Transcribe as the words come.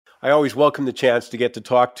I always welcome the chance to get to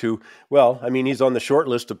talk to, well, I mean, he's on the short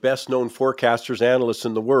list of best known forecasters, analysts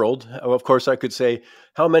in the world. Of course, I could say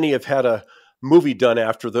how many have had a movie done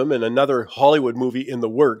after them and another Hollywood movie in the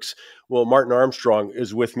works. Well, Martin Armstrong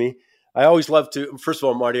is with me. I always love to, first of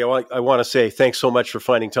all, Marty, I want to say thanks so much for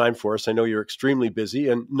finding time for us. I know you're extremely busy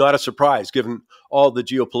and not a surprise given all the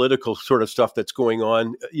geopolitical sort of stuff that's going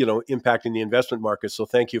on, impacting the investment market. So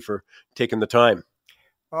thank you for taking the time.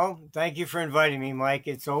 Well, thank you for inviting me, Mike.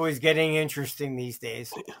 It's always getting interesting these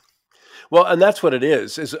days. Well, and that's what it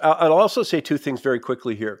is. I'll also say two things very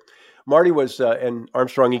quickly here. Marty and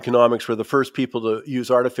Armstrong Economics were the first people to use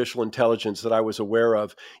artificial intelligence that I was aware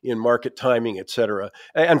of in market timing, et cetera,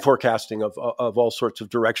 and forecasting of all sorts of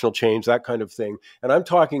directional change, that kind of thing. And I'm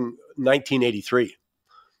talking 1983.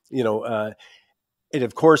 It,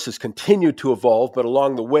 of course, has continued to evolve, but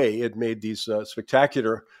along the way, it made these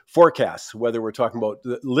spectacular forecasts, whether we're talking about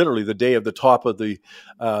literally the day of the top of the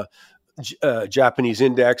Japanese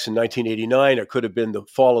index in 1989, or could have been the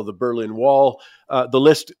fall of the Berlin Wall. The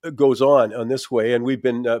list goes on this way, and we've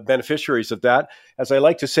been beneficiaries of that. As I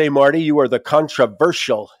like to say, Marty, you are the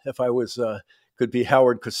controversial, if I was could be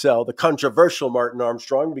Howard Cosell, the controversial Martin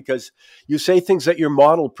Armstrong, because you say things that your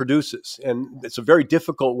model produces, and it's a very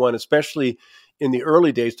difficult one, especially in the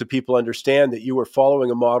early days, to people understand that you were following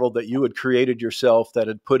a model that you had created yourself that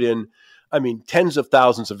had put in, tens of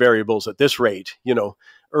thousands of variables at this rate,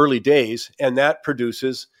 early days, and that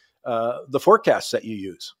produces the forecasts that you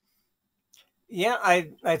use. Yeah,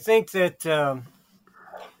 I think that the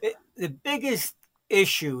biggest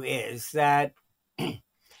issue is that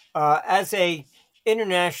as a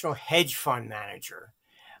international hedge fund manager,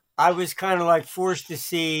 I was kind of like forced to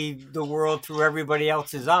see the world through everybody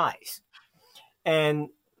else's eyes. And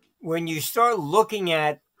when you start looking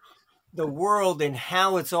at the world and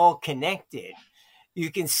how it's all connected,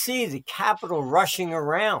 you can see the capital rushing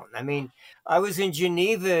around. I was in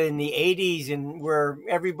Geneva in the 80s and where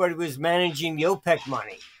everybody was managing the OPEC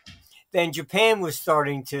money. Then Japan was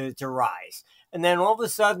starting to rise. And then all of a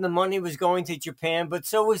sudden the money was going to Japan, but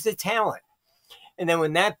so was the talent. And then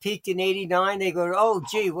when that peaked in 89, they go, oh,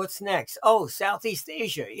 gee, what's next? Oh, Southeast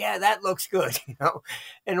Asia. Yeah, that looks good.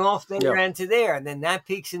 And off they ran to there. And then that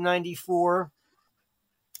peaks in 94.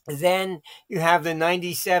 Then you have the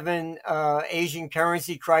 97 Asian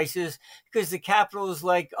currency crisis because the capital is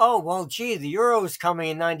like, oh, well, gee, the euro is coming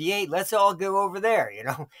in 98. Let's all go over there,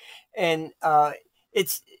 And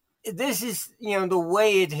this is, the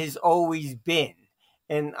way it has always been.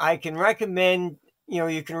 And I can recommend,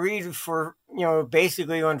 you can read for,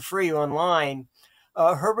 basically on free online,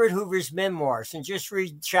 Herbert Hoover's memoirs, and just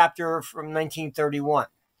read chapter from 1931.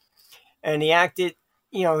 And he acted,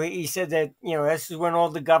 he said that, this is when all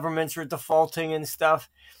the governments were defaulting and stuff.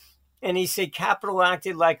 And he said capital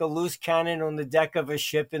acted like a loose cannon on the deck of a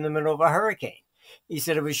ship in the middle of a hurricane. He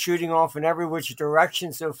said it was shooting off in every which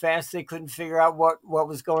direction so fast they couldn't figure out what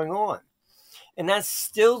was going on. And that's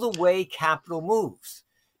still the way capital moves.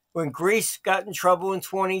 When Greece got in trouble in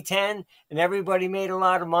 2010 and everybody made a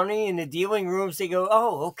lot of money in the dealing rooms, they go,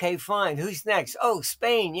 oh, okay, fine. Who's next? Oh,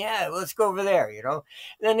 Spain. Yeah, let's go over there, And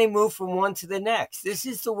then they move from one to the next. This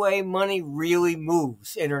is the way money really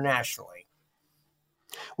moves internationally.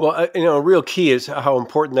 Well, a real key is how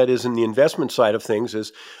important that is in the investment side of things.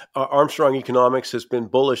 Is Armstrong Economics has been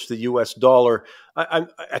bullish the U.S. dollar. I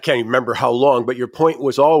can't even remember how long, but your point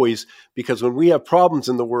was always because when we have problems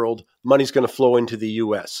in the world, money's going to flow into the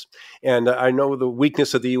U.S. And I know the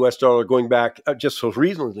weakness of the U.S. dollar going back just so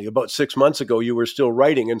recently, about 6 months ago, you were still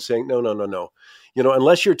writing and saying, no.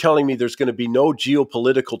 Unless you're telling me there's going to be no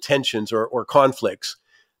geopolitical tensions or conflicts,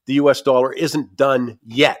 the U.S. dollar isn't done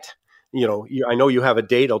yet. I know you have a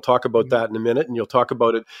date. I'll talk about that in a minute, and you'll talk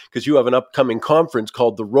about it because you have an upcoming conference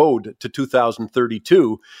called The Road to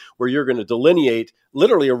 2032, where you're going to delineate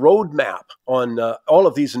literally a roadmap on all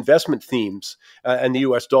of these investment themes, and the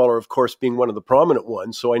U.S. dollar, of course, being one of the prominent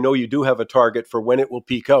ones. So I know you do have a target for when it will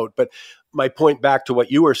peak out. But my point back to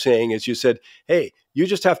what you were saying is you said, hey, you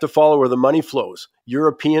just have to follow where the money flows.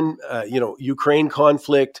 European, Ukraine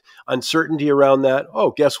conflict, uncertainty around that.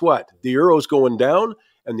 Oh, guess what? The euro's going down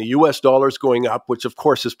and the U.S. dollar is going up, which of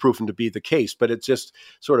course has proven to be the case. But it's just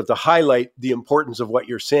sort of to highlight the importance of what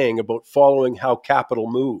you're saying about following how capital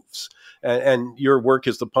moves. And your work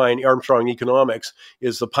as the pioneer, Armstrong Economics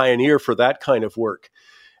is the pioneer for that kind of work.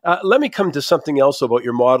 Let me come to something else about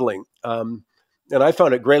your modeling. And I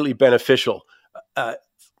found it greatly beneficial.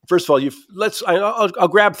 First of all, I'll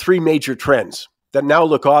grab three major trends that now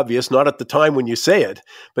look obvious, not at the time when you say it,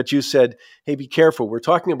 but you said, hey, be careful. We're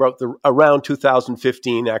talking about around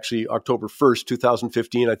 2015, actually October 1st,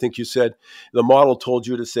 2015. I think you said the model told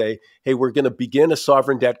you to say, hey, we're going to begin a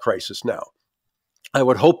sovereign debt crisis now. I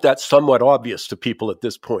would hope that's somewhat obvious to people at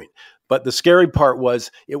this point. But the scary part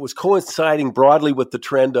was it was coinciding broadly with the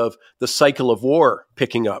trend of the cycle of war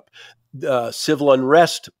picking up, civil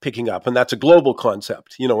unrest picking up. And that's a global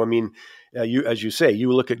concept. As you say,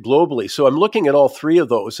 you look at globally. So I'm looking at all three of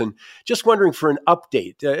those and just wondering for an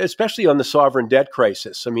update, especially on the sovereign debt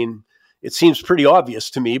crisis. I mean, it seems pretty obvious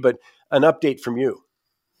to me, but an update from you.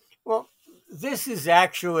 Well, this is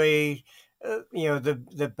actually,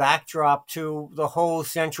 the backdrop to the whole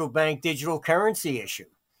central bank digital currency issue.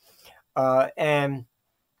 And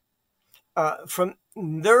from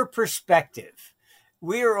their perspective,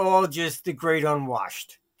 we are all just the great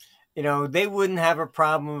unwashed. They wouldn't have a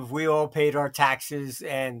problem if we all paid our taxes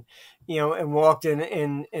and walked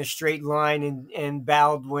in a straight line and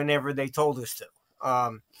bowed whenever they told us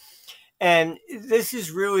to. And this is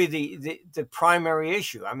really the primary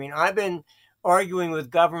issue. I mean, I've been arguing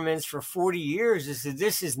with governments for 40 years is that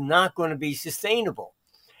this is not going to be sustainable.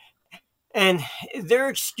 And their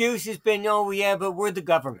excuse has been, oh, yeah, but we're the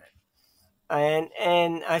government.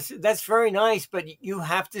 And I said, that's very nice, but you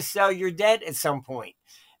have to sell your debt at some point.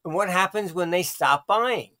 And what happens when they stop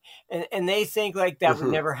buying? And they think like that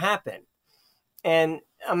would never happen. And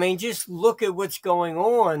I mean, just look at what's going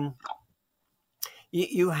on.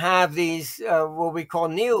 You have these, what we call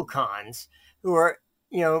neocons who are,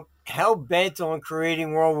 hell bent on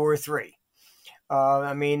creating World War III.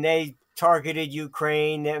 They targeted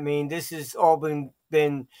Ukraine. I mean, this has all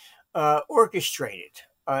been orchestrated.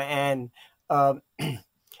 To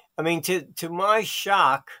my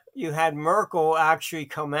shock, you had Merkel actually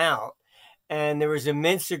come out, and there was a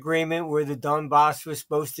Minsk agreement where the Donbass was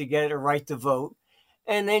supposed to get a right to vote.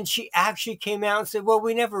 And then she actually came out and said, well,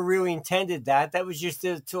 we never really intended that. That was just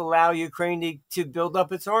to allow Ukraine to build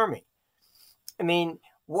up its army. I mean,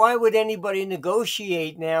 why would anybody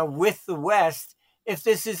negotiate now with the West if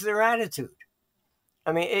this is their attitude?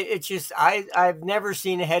 I mean, it's just, I've never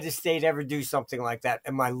seen a head of state ever do something like that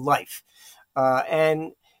in my life.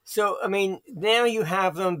 And so, I mean, now you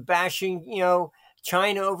have them bashing,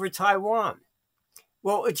 China over Taiwan.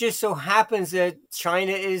 Well, it just so happens that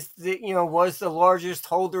China was the largest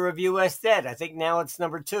holder of U.S. debt. I think now it's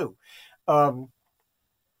number 2.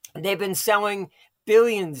 They've been selling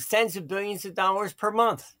billions, tens of billions of dollars per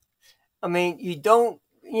month. I mean, you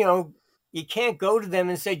can't go to them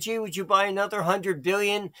and say, gee, would you buy another 100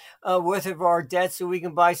 billion worth of our debt so we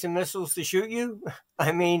can buy some missiles to shoot you?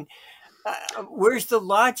 I mean, where's the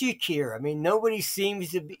logic here? I mean, nobody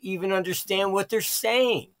seems to even understand what they're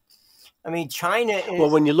saying. I mean, China is,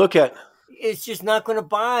 well, when you look at, it's just not going to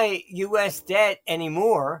buy U.S. debt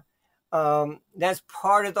anymore. That's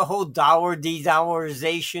part of the whole dollar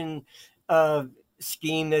de-dollarization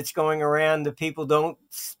scheme that's going around that people don't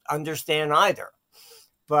understand either.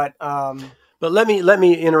 But let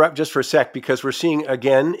me interrupt just for a sec, because we're seeing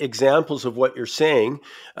again examples of what you're saying.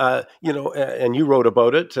 And you wrote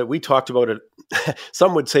about it. We talked about it.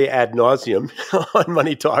 Some would say ad nauseum on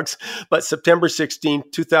Money Talks. But September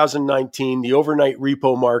 16th, 2019, the overnight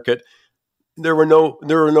repo market. There were no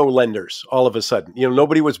lenders. All of a sudden,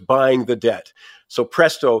 nobody was buying the debt. So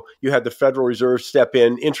presto, you had the Federal Reserve step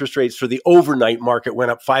in. Interest rates for the overnight market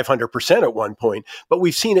went up 500% at one point. But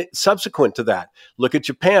we've seen it subsequent to that. Look at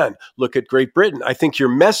Japan. Look at Great Britain. I think your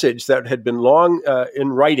message that had been long in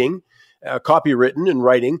writing, copywritten in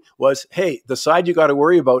writing, was, hey, the side you got to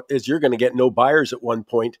worry about is you're going to get no buyers at one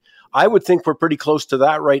point. I would think we're pretty close to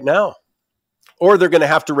that right now. Or they're going to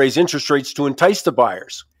have to raise interest rates to entice the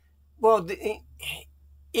buyers. Well,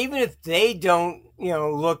 even if they don't,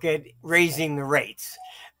 look at raising the rates,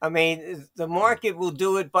 I mean, the market will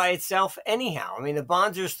do it by itself anyhow. I mean, the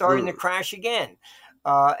bonds are starting to crash again.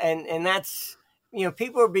 And that's,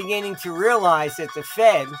 people are beginning to realize that the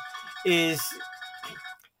Fed is,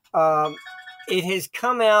 it has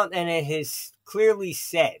come out and it has clearly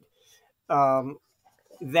said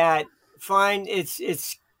that fine,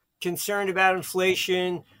 it's concerned about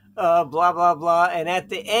inflation, blah, blah, blah. And at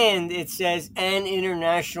the end, it says, and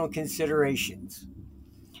international considerations.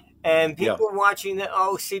 And people are watching the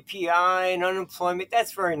CPI and unemployment.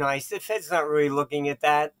 That's very nice. The Fed's not really looking at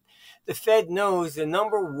that. The Fed knows the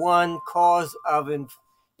number one cause of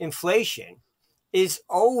inflation is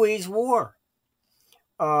always war.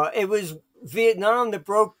 It was Vietnam that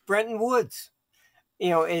broke Bretton Woods.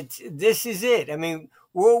 This is it. I mean,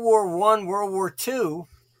 World War I, World War II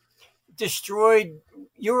destroyed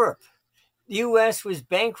Europe. The U.S. was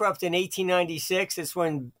bankrupt in 1896. That's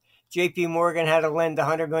when J.P. Morgan had to lend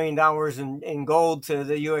 $100 million in gold to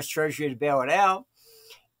the U.S. Treasury to bail it out.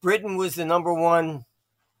 Britain was the number one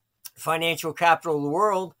financial capital of the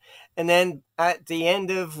world. And then at the end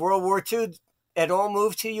of World War II, it all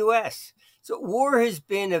moved to U.S. So war has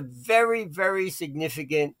been a very, very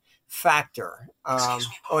significant factor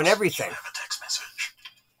on everything.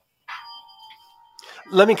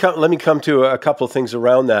 Let me come to a couple of things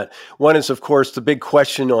around that. One is, of course, the big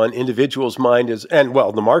question on individuals' mind is, and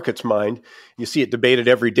well, the market's mind, you see it debated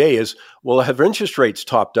every day, is, well, have interest rates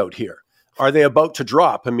topped out here? Are they about to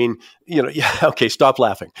drop? I mean, yeah, okay, stop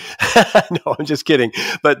laughing. No, I'm just kidding.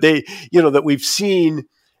 But that we've seen,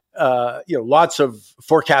 lots of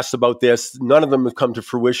forecasts about this. None of them have come to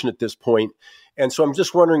fruition at this point. And so I'm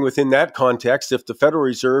just wondering within that context, if the Federal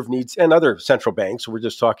Reserve needs, and other central banks, we're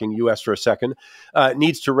just talking U.S. for a second,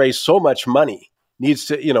 needs to raise so much money,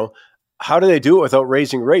 how do they do it without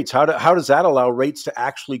raising rates? How does that allow rates to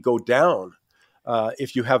actually go down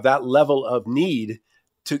if you have that level of need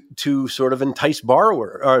to sort of entice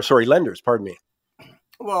lenders, pardon me?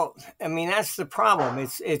 Well, I mean, that's the problem.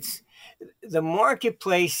 It's the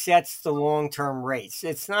marketplace sets the long-term rates.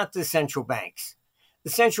 It's not the central banks. The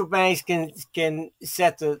central banks can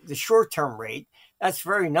set the short-term rate. That's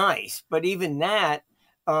very nice, but even that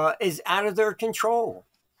is out of their control.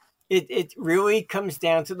 It really comes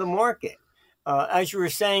down to the market. As you were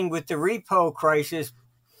saying with the repo crisis,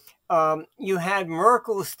 you had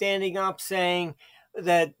Merkel standing up saying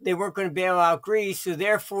that they weren't going to bail out Greece, so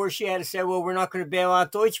therefore she had to say, well, we're not going to bail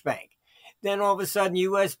out Deutsche Bank. Then all of a sudden,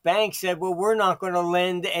 U.S. banks said, well, we're not going to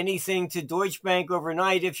lend anything to Deutsche Bank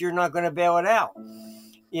overnight if you're not going to bail it out.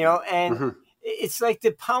 And it's like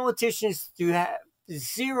the politicians do have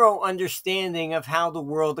zero understanding of how the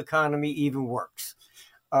world economy even works.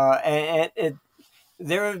 They're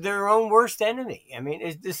their own worst enemy. I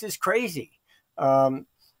mean, this is crazy.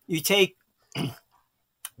 You take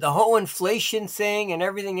the whole inflation thing and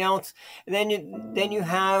everything else, and then you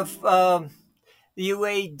have the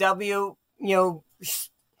UAW,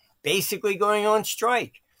 basically going on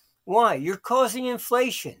strike. Why? You're causing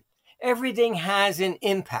inflation. Everything has an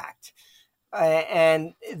impact.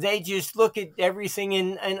 And they just look at everything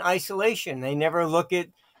in isolation. They never look at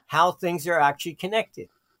how things are actually connected.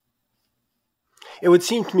 It would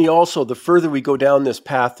seem to me also, the further we go down this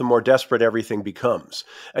path, the more desperate everything becomes.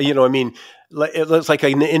 It's like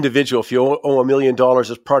an individual. If you owe $1 million,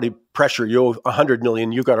 it's probably pressure. You owe $100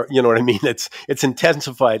 million. You got to, you know what I mean? It's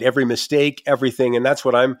intensified, every mistake, everything. And that's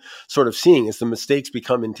what I'm sort of seeing is the mistakes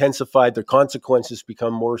become intensified. The consequences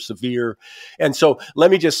become more severe. And so let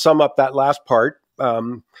me just sum up that last part.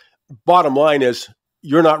 Bottom line is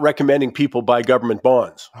you're not recommending people buy government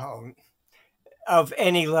bonds. Oh, of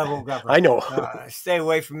any level of government. I know. Stay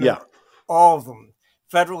away from it. All of them.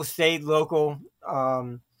 Federal, state, local.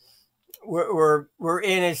 We're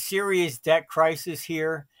in a serious debt crisis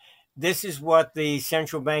here. This is what the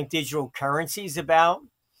central bank digital currency is about.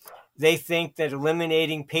 They think that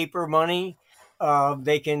eliminating paper money,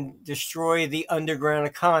 they can destroy the underground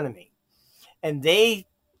economy. And this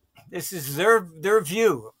is their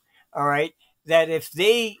view, all right, that if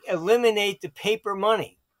they eliminate the paper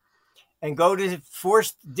money and go to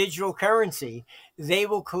forced digital currency, they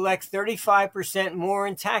will collect 35% more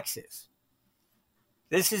in taxes.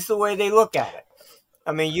 This is the way they look at it.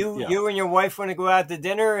 I mean, you and your wife want to go out to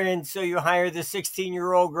dinner, and so you hire the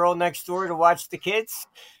 16-year-old girl next door to watch the kids.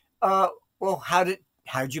 Well, how did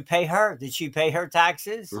you pay her? Did she pay her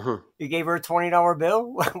taxes? Mm-hmm. You gave her a $20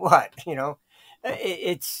 bill? What?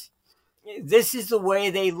 This is the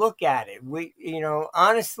way they look at it.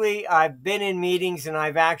 Honestly, I've been in meetings and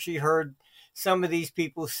I've actually heard some of these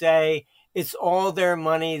people say it's all their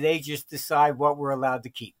money. They just decide what we're allowed to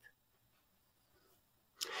keep.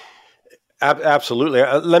 Absolutely.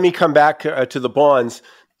 Let me come back to the bonds.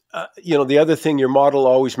 The other thing your model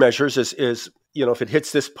always measures is if it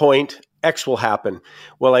hits this point, X will happen.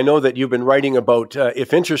 Well, I know that you've been writing about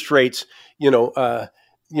if interest rates, they're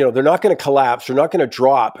not going to collapse. They're not going to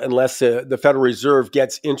drop unless the Federal Reserve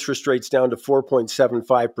gets interest rates down to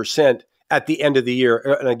 4.75% at the end of the year.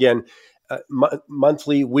 And again,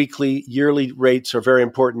 monthly, weekly, yearly rates are very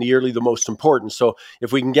important. Yearly, the most important. So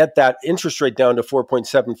if we can get that interest rate down to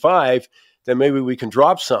 4.75, then maybe we can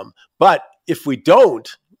drop some. But if we don't,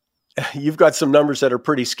 you've got some numbers that are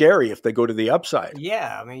pretty scary if they go to the upside.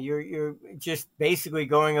 Yeah, I mean, you're just basically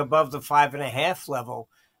going above the 5.5 level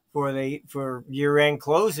for year-end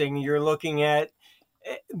closing. You're looking at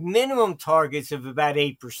minimum targets of about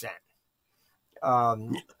 8%.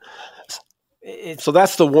 It's So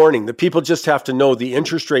that's the warning. The people just have to know the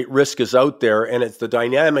interest rate risk is out there, and it's the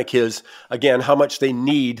dynamic is again how much they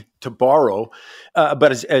need to borrow.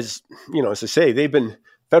 But as you know, as I say, they've been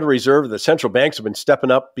Federal Reserve, the central banks have been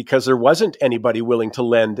stepping up because there wasn't anybody willing to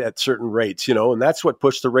lend at certain rates, and that's what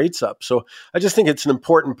pushed the rates up. So I just think it's an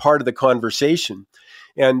important part of the conversation.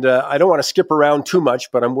 And I don't want to skip around too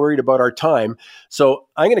much, but I'm worried about our time. So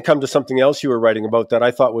I'm going to come to something else you were writing about that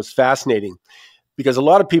I thought was fascinating. Because a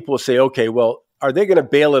lot of people will say, okay, well, are they going to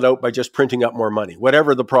bail it out by just printing up more money?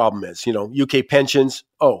 Whatever the problem is, UK pensions,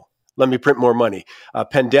 oh, let me print more money.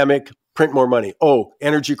 Pandemic, print more money. Oh,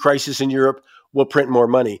 energy crisis in Europe, we'll print more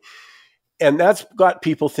money. And that's got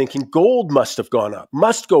people thinking gold must have gone up,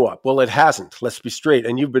 must go up. Well, it hasn't. Let's be straight.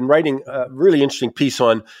 And you've been writing a really interesting piece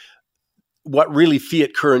on what really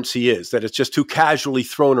fiat currency is, that it's just too casually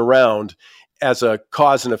thrown around as a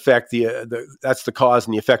cause and effect. That's the cause,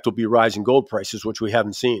 and the effect will be rising gold prices, which we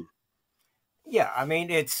haven't seen. Yeah,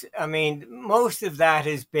 most of that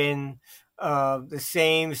has been the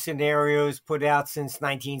same scenarios put out since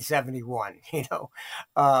 1971,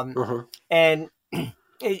 and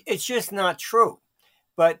it's just not true.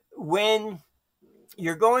 But when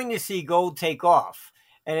you're going to see gold take off,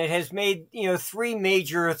 and it has made, three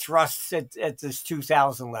major thrusts at this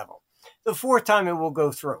 2000 level, the fourth time it will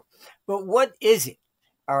go through. But what is it?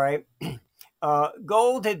 All right.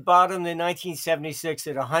 Gold had bottomed in 1976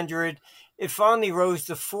 at 100. It finally rose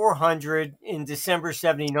to 400 in December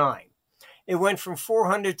 79. It went from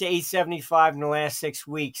 400 to 875 in the last 6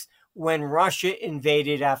 weeks when Russia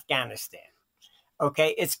invaded Afghanistan.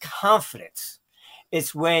 Okay. It's confidence.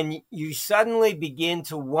 It's when you suddenly begin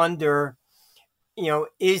to wonder,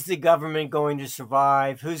 is the government going to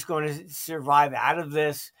survive? Who's going to survive out of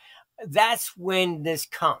this? That's when this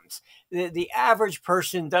comes. The average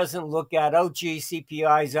person doesn't look at, oh, gee,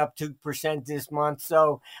 CPI is up 2% this month,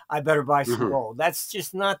 so I better buy some gold. That's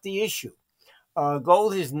just not the issue.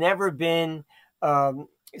 Gold has never been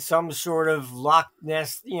some sort of lock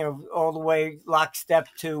nest, all the way lockstep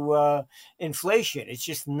to inflation. It's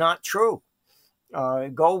just not true.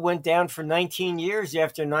 Gold went down for 19 years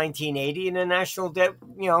after 1980, and the national debt,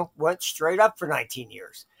 went straight up for 19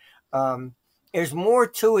 years. There's more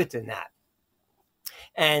to it than that.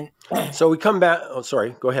 And so we come back. Oh,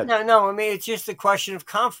 sorry. Go ahead. No. It's just a question of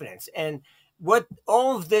confidence. And what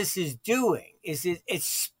all of this is doing is it's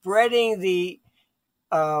spreading the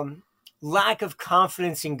lack of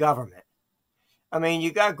confidence in government.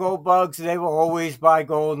 You got gold bugs. They will always buy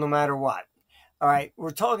gold no matter what. All right.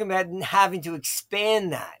 We're talking about having to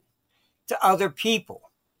expand that to other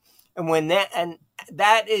people. And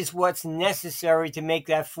that is what's necessary to make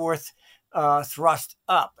that fourth thrust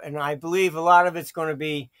up. And I believe a lot of it's going to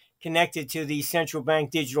be connected to the central bank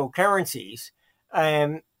digital currencies.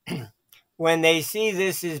 When they see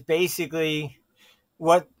this is basically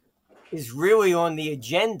what is really on the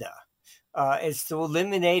agenda, is to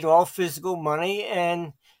eliminate all physical money,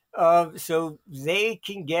 and so they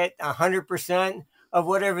can get 100% of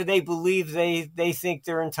whatever they believe they think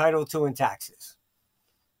they're entitled to in taxes.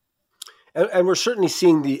 And we're certainly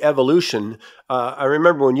seeing the evolution. I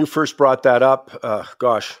remember when you first brought that up,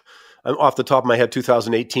 I'm off the top of my head,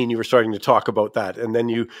 2018, you were starting to talk about that. And then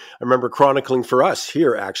I remember chronicling for us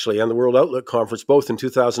here, actually, on the World Outlook Conference, both in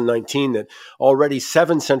 2019, that already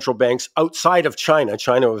 7 central banks outside of China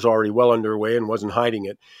was already well underway and wasn't hiding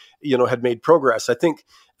it, had made progress. I think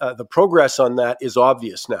the progress on that is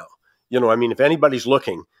obvious now. If anybody's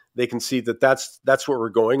looking, they can see that that's where we're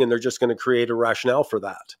going, and they're just going to create a rationale for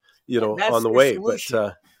that. On the way. But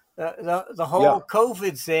the whole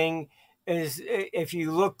COVID thing is, if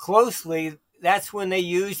you look closely, that's when they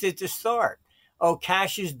used it to start. Oh,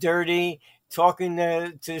 cash is dirty. Talking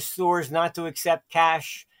to stores not to accept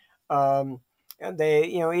cash. They,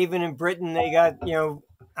 even in Britain, they got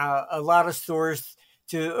a lot of stores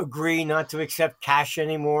to agree not to accept cash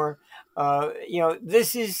anymore.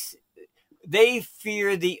 They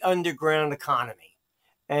fear the underground economy,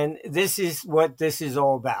 and this is what this is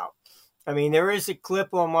all about. There is a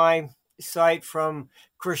clip on my site from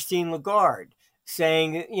Christine Lagarde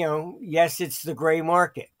saying, yes, it's the gray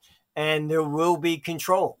market and there will be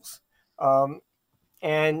controls. You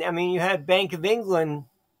had Bank of England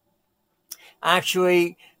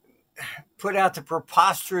actually put out the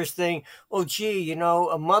preposterous thing. Oh, gee,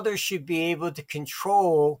 a mother should be able to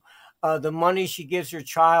control the money she gives her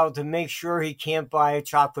child to make sure he can't buy a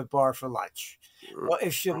chocolate bar for lunch. Well,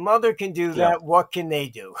 if your mother can do that, what can they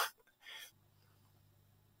do?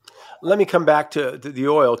 Let me come back to the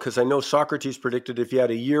oil, because I know Socrates predicted if you had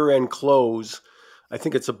a year-end close, I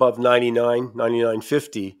think it's above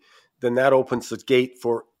 99.50, then that opens the gate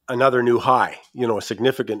for another new high, a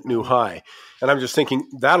significant new high. And I'm just thinking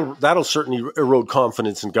that'll certainly erode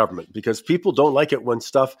confidence in government, because people don't like it when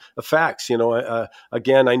stuff affects.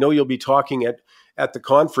 Again, I know you'll be talking at the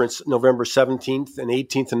conference November 17th and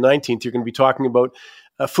 18th and 19th. You're going to be talking about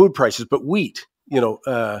food prices, but wheat,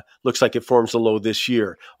 looks like it forms a low this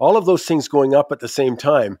year. All of those things going up at the same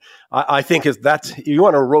time. I think if you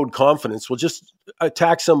want to erode confidence, well, just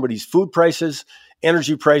attack somebody's food prices,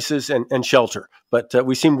 energy prices, and shelter. But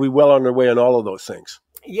we seem to be well on our way on all of those things.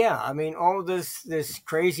 Yeah, I mean, all this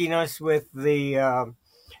craziness with the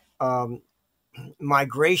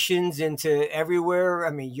migrations into everywhere.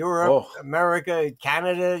 I mean, Europe, America,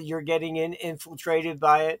 Canada, you're getting infiltrated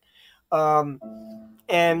by it.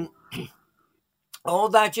 And all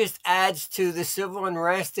that just adds to the civil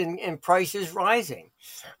unrest and prices rising.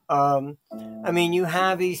 I mean, you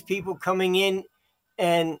have these people coming in,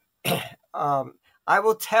 and I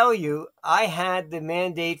will tell you, I had the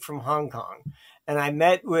mandate from Hong Kong, and I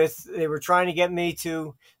met with, they were trying to get me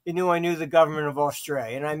to, they knew I knew the government of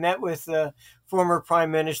Australia, and I met with former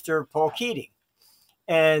Prime Minister Paul Keating.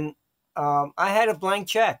 And I had a blank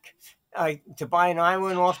check to buy an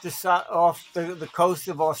island off the coast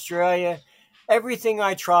of Australia. Everything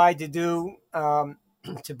I tried to do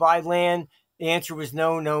to buy land, the answer was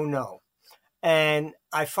no, no, no. And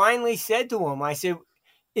I finally said to him, I said,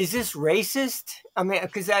 is this racist? I mean,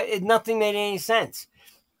 because nothing made any sense.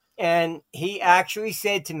 And he actually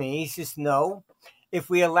said to me, he says, no, if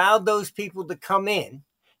we allowed those people to come in,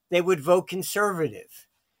 they would vote conservative.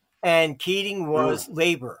 And Keating was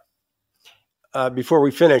Labor. Before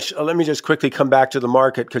we finish, let me just quickly come back to the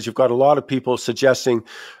market, because you've got a lot of people suggesting,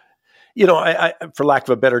 I, for lack of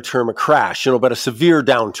a better term, a crash, but a severe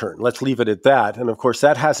downturn. Let's leave it at that. And of course,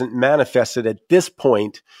 that hasn't manifested at this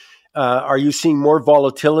point. Are you seeing more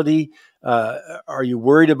volatility? Are you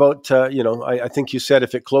worried about, I think you said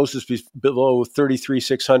if it closes below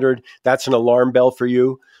 33,600, that's an alarm bell for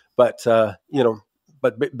you. But,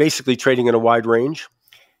 but basically trading in a wide range.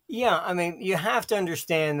 Yeah, I mean, you have to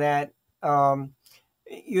understand that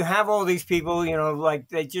you have all these people, like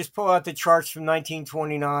they just pull out the charts from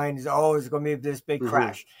 1929. It's going to be this big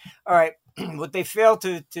crash. All right. What they fail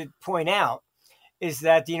to point out is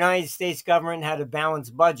that the United States government had a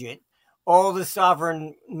balanced budget. All the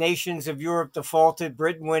sovereign nations of Europe defaulted.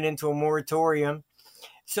 Britain went into a moratorium.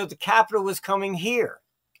 So the capital was coming here.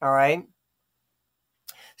 All right.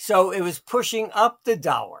 So it was pushing up the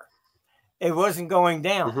dollar. It wasn't going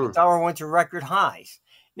down. The dollar went to record highs.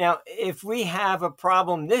 Now, if we have a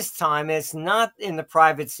problem this time, it's not in the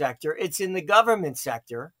private sector, it's in the government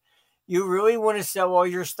sector. You really want to sell all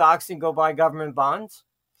your stocks and go buy government bonds?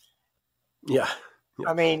 Yeah.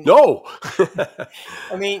 I mean, no.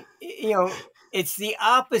 I mean, it's the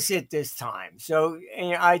opposite this time. So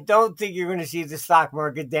I don't think you're going to see the stock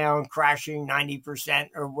market down, crashing 90%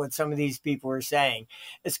 or what some of these people are saying.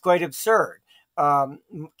 It's quite absurd.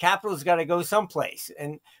 Capital's got to go someplace.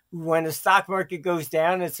 And when the stock market goes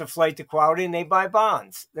down, it's a flight to quality and they buy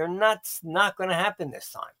bonds. They're not going to happen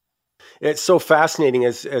this time. It's so fascinating,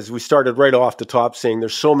 as we started right off the top saying,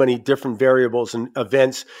 there's so many different variables and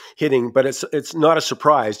events hitting, but it's not a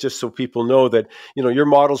surprise, just so people know that, your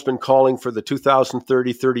model's been calling for the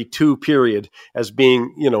 2030-32 period as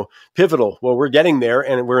being, pivotal. Well, we're getting there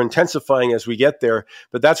and we're intensifying as we get there.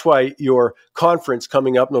 But that's why your conference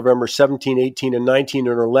coming up November 17, 18, and 19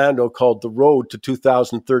 in Orlando, called The Road to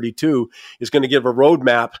 2032, is going to give a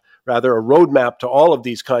roadmap to all of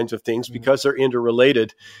these kinds of things, because they're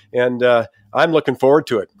interrelated. And I'm looking forward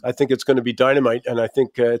to it. I think it's going to be dynamite. And I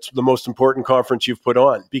think it's the most important conference you've put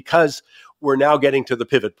on, because we're now getting to the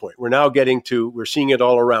pivot point. We're seeing it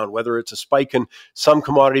all around, whether it's a spike in some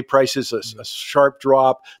commodity prices, a sharp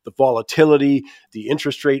drop, the volatility, the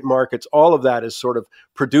interest rate markets, all of that is sort of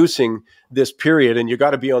producing this period, and you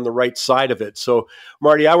got to be on the right side of it. So,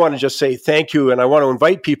 Marty, I want to just say thank you. And I want to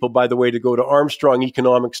invite people, by the way, to go to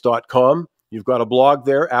armstrongeconomics.com. You've got a blog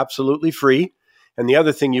there, absolutely free. And the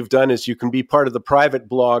other thing you've done is you can be part of the private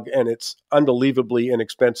blog, and it's unbelievably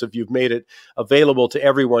inexpensive. You've made it available to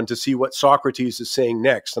everyone to see what Socrates is saying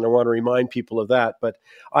next. And I want to remind people of that. But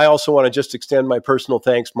I also want to just extend my personal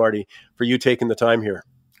thanks, Marty, for you taking the time here.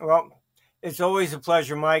 Well, it's always a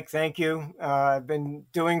pleasure, Mike. Thank you. I've been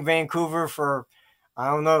doing Vancouver for,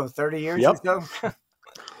 30 years or so.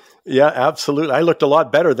 Yeah, absolutely. I looked a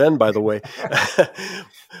lot better then, by the way.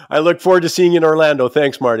 I look forward to seeing you in Orlando.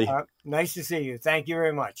 Thanks, Marty. Nice to see you. Thank you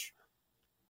very much.